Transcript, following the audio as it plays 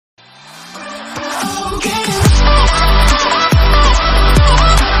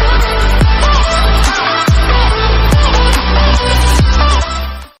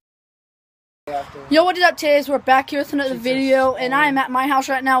Yo, what is up, Tays? We're back here with another video, and I am at my house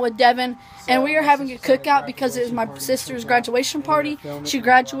right now with Devin, and we are having a cookout because it is my sister's graduation party. She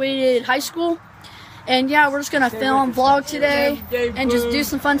graduated high school, and yeah, we're just gonna film, vlog today, and just do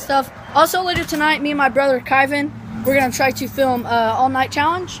some fun stuff. Also, later tonight, me and my brother Kyvan, we're gonna try to film all-night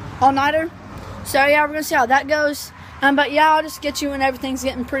challenge, all-nighter. So yeah, we're gonna see how that goes. But yeah, I'll just get you when everything's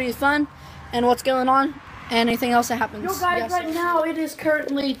getting pretty fun and what's going on. And anything else that happens. Yo guys, right now it is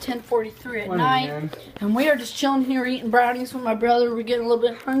currently 10:43 at night, and we are just chilling here eating brownies with my brother. We're getting a little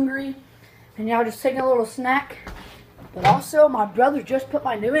bit hungry, and yeah, just taking a little snack. But also, my brother just put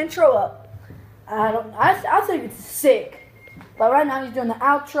my new intro up. I think it's sick. But right now he's doing the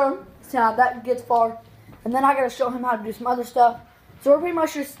outro. See how that gets far, and then I gotta show him how to do some other stuff. So we're pretty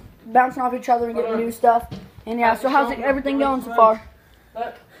much just bouncing off each other and getting new stuff. And yeah, so how's everything going so far?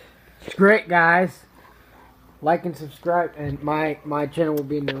 It's great, guys. Like and subscribe, and my channel will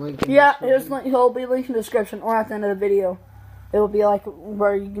be in the link. Yeah, he'll be linked in the description or at the end of the video. It will be like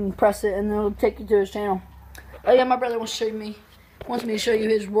where you can press it, and it'll take you to his channel. Oh yeah, my brother wants me to show you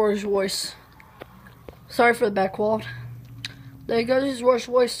his worst voice. Sorry for the backwater. There goes his worst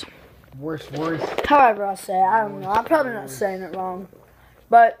voice. Worst voice. However I say it, I don't know. I'm probably not saying it wrong,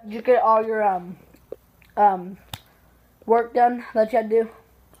 but you get all your work done that you had to do.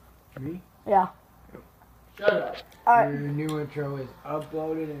 Me? Yeah. Shut up. Alright. Your new intro is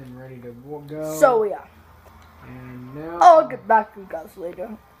uploaded and ready to go. So yeah. And now I'll get back to you guys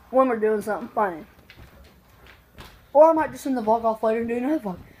later when we're doing something funny. Or I might just send the vlog off later and do another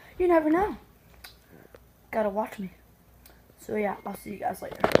vlog. You never know. Gotta watch me. So yeah, I'll see you guys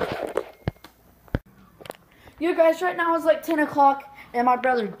later. You guys, right now it's like 10 o'clock, and my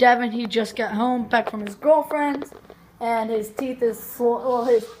brother Devin, he just got home back from his girlfriend's, and his teeth is swollen. Well,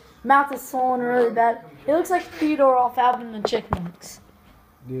 his mouth is swollen really bad. He looks like Theodore off Alvin and the Chipmunks.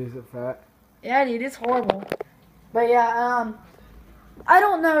 Dude, is it fat? Yeah, dude, it's horrible. But yeah, I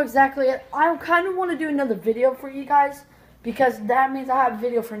don't know exactly. I kind of want to do another video for you guys, because that means I have a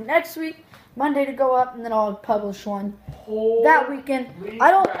video for next week, Monday, to go up, and then I'll publish one that weekend.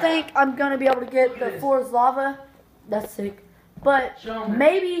 I don't think I'm going to be able to get the floor is lava. That's sick. But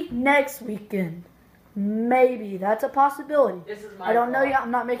maybe next weekend. Maybe. That's a possibility. I don't know yet.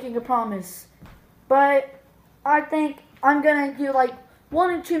 I'm not making a promise. But I think I'm going to do like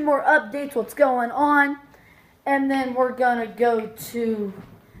 1 or 2 more updates what's going on. And then we're going to go to...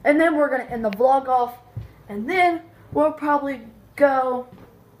 And then we're going to end the vlog off. And then we'll probably go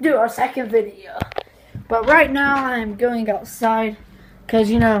do our second video. But right now I'm going outside. Because,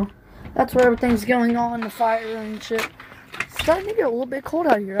 you know, that's where everything's going on. The fire and shit. It's starting to get a little bit cold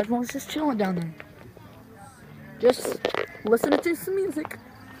out here. Everyone's just chilling down there. Just listening to some music.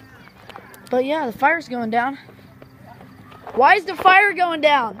 But yeah, the fire's going down. Why is the fire going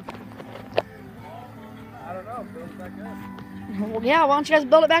down? I don't know. Build it back up. Well, yeah, why don't you guys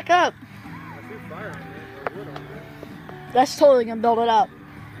build it back up? That's totally gonna build it up.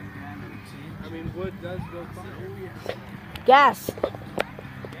 I mean, wood does build fire. Gas.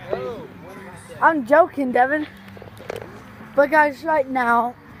 Oh, I'm joking, Devin. But guys, right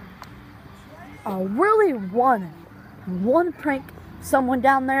now, I really want to prank someone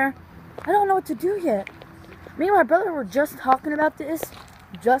down there. I don't know what to do yet. Me and my brother were just talking about this,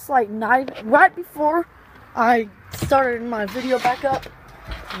 just like right before I started my video back up.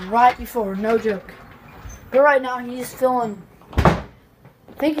 Right before, no joke. But right now he's filling, I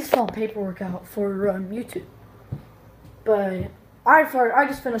think he's filling paperwork out for YouTube. But I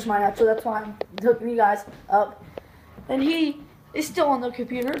just finished mine out, so that's why I'm hooking you guys up. And he is still on the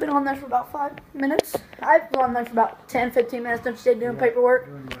computer. Been on there for about 5 minutes. I've been on there for about 10, 15 minutes. Don't you say doing paperwork?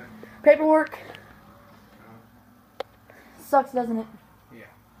 Paperwork sucks, doesn't it? Yeah.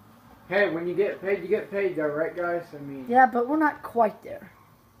 Hey, when you get paid though, right, guys? I mean. Yeah, but we're not quite there.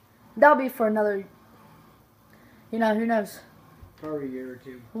 That'll be for another. You know, who knows? Probably a year or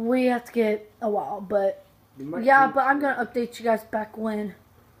 2. We have to get a while, but yeah. But I'm gonna update you guys back when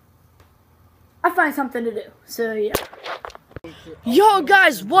I find something to do. So yeah. Yo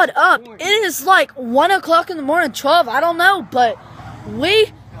guys, what up? It is like 1 o'clock in the morning, 12. I don't know, but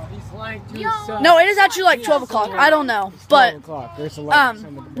we. No, it is actually like 12 o'clock. I don't know, but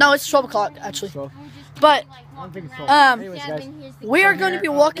no, it's 12 o'clock actually. But we are going to be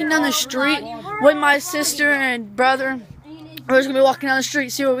walking down the street with my sister and brother. We're just gonna be walking down the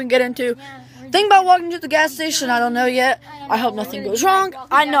street, see what we can get into. Think about walking to the gas station. I don't know yet. I hope nothing goes wrong.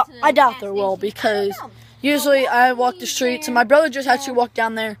 I doubt there will, because Usually I walk the streets, and my brother just actually walked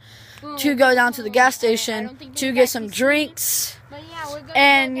down there to go down to the gas station to get some drinks.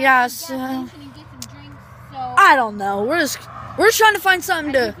 And yeah, so I don't know. We're just trying to find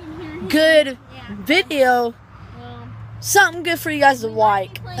something good video, something good for you guys to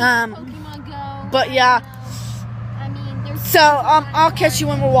like. But yeah. So I'll catch you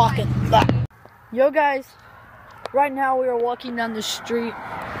when we're walking. Bye. Yo guys, right now we are walking down the street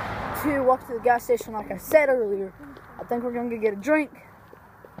to walk to the gas station like I said earlier. I think we're gonna get a drink.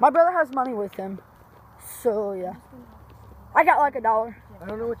 My brother has money with him. So yeah. I got like $1. I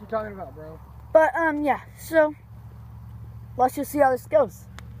don't know what you're talking about, bro. But yeah, so let's just see how this goes.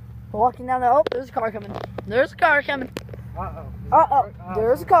 We're walking down the there's a car coming. There's a car coming.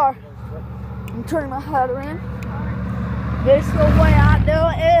 There's a car. I'm turning my head around. This is the way I do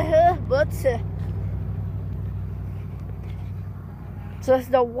it, but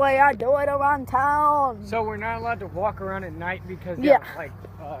just the way I do it around town. So we're not allowed to walk around at night because like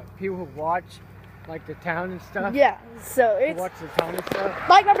people who watch like the town and stuff. Yeah, so it's watch the town and stuff.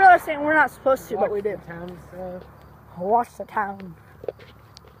 Like my brother was saying, we're not supposed to, but we do. The town and stuff. Watch the town.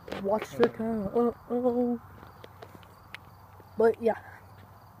 Watch the town. But yeah,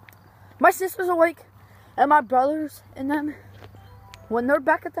 my sister's awake. And my brothers and them, when they're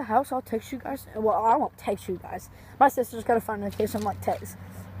back at the house, I'll text you guys. Well, I won't text you guys. My sister's got to find notification like text.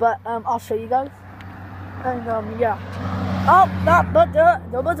 But I'll show you guys. And yeah. Oh,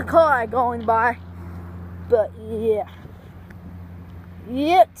 there was a car going by. But yeah.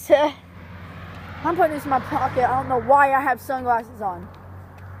 I'm putting this in my pocket. I don't know why I have sunglasses on.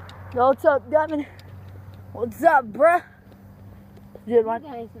 Yo, what's up, Devin? What's up, bruh? Dude, what?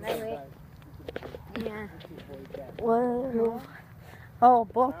 Yeah. Well, oh,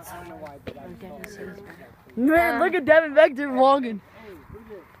 but man, look at Devin back there vlogging.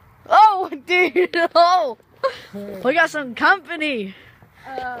 Oh, dude, oh, we got some company.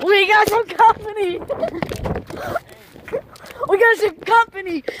 We got some company. We got some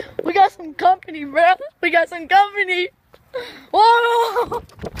company. We got some company, bro. We got some company. Whoa!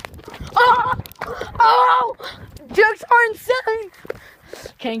 Oh! Jokes are insane.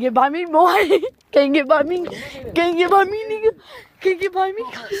 Can't get by me, boy. Can't get by me. Can't get by me, nigga. Can't get by me.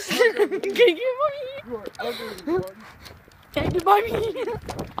 Can't get by me. Can't get by me.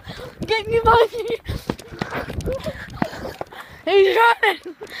 Can't get by me. He's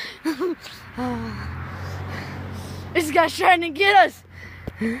running. This guy's trying to get us.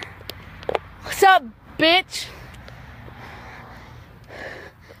 What's up, bitch?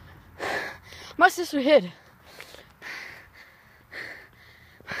 My sister hid.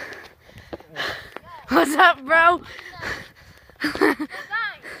 What's up, bro? I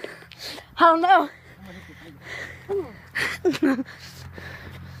don't know.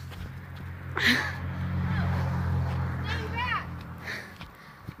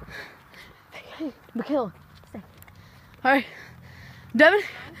 Hey, Michaela, stay. All right, Devin.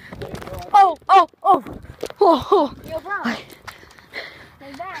 Oh. Yo, bro.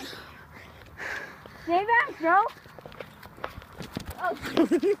 Stay back. Stay back, bro. Oh.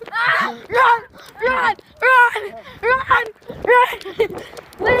 Run!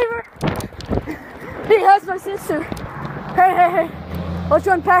 Leave her! He has my sister. Hey. Let's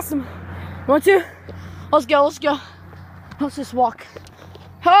run past him. You want to? Let's go. Let's just walk.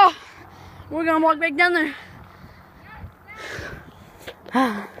 We're gonna walk back down there.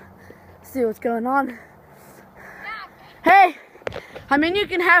 See what's going on. Hey! I mean, you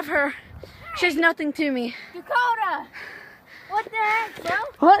can have her. She's nothing to me. Dakota! What the heck, bro?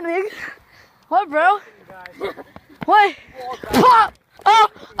 What, nigga? What, bro? What? Pop!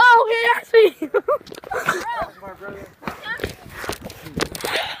 Oh, he asked me!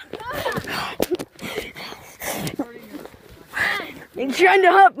 He's trying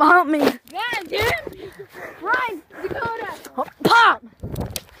to hump me. Yeah, dude! Run, Dakota! Pop!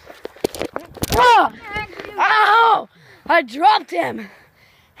 Oh! Ow! I dropped him!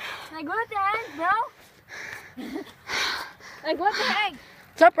 Like, what the heck, bro? Like, what the heck?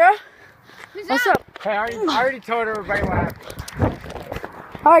 What's up, bro? What's up? Hey, I already told everybody what happened.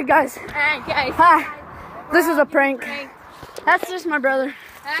 Alright, guys. Alright, guys. Hi. This is a prank. That's just my brother.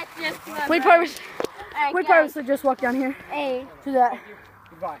 That's just my We brother. purposely just walked down here Hey. to that.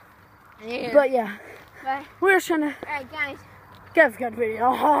 Goodbye. Yeah. But yeah, Bye. we're just trying to Alright, guys. get a good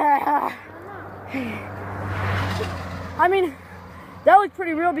video. I mean, that looked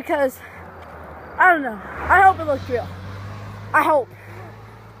pretty real because, I don't know. I hope it looked real. I hope.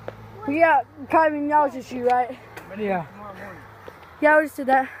 Yeah, I mean, that was just you, right? Yeah. Yeah, I just did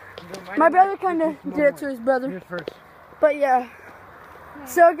that. My brother kind of did it to his brother. Here's first. But yeah,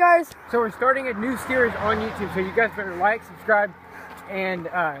 So guys, So we're starting a new series on YouTube. So you guys better like, subscribe, and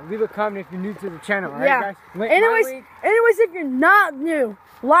leave a comment if you're new to the channel. All right, yeah. guys. Anyways, if you're not new,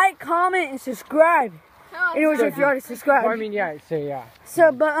 like, comment, and subscribe. Anyways, if you already subscribed. Well, I mean, yeah. So yeah.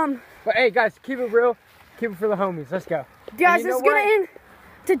 So, but hey, guys, keep it real. Keep it for the homies. Let's go. guys, this is gonna end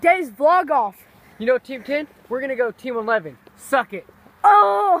today's vlog off. You know, Team 10, we're gonna go Team 11. Suck it.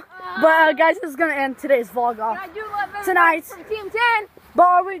 Oh, but guys, this is gonna end today's vlog off I do love tonight. from Team 10. But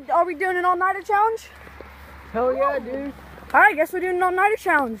are we doing an all-nighter challenge? Hell yeah, dude. All right, guess we're doing an all-nighter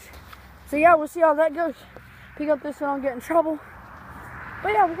challenge. So yeah, we'll see how that goes. Pick up this so I don't get in trouble.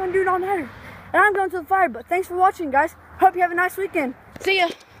 But yeah, we're gonna do an all-nighter. And I'm going to the fire. But thanks for watching, guys. Hope you have a nice weekend. See ya.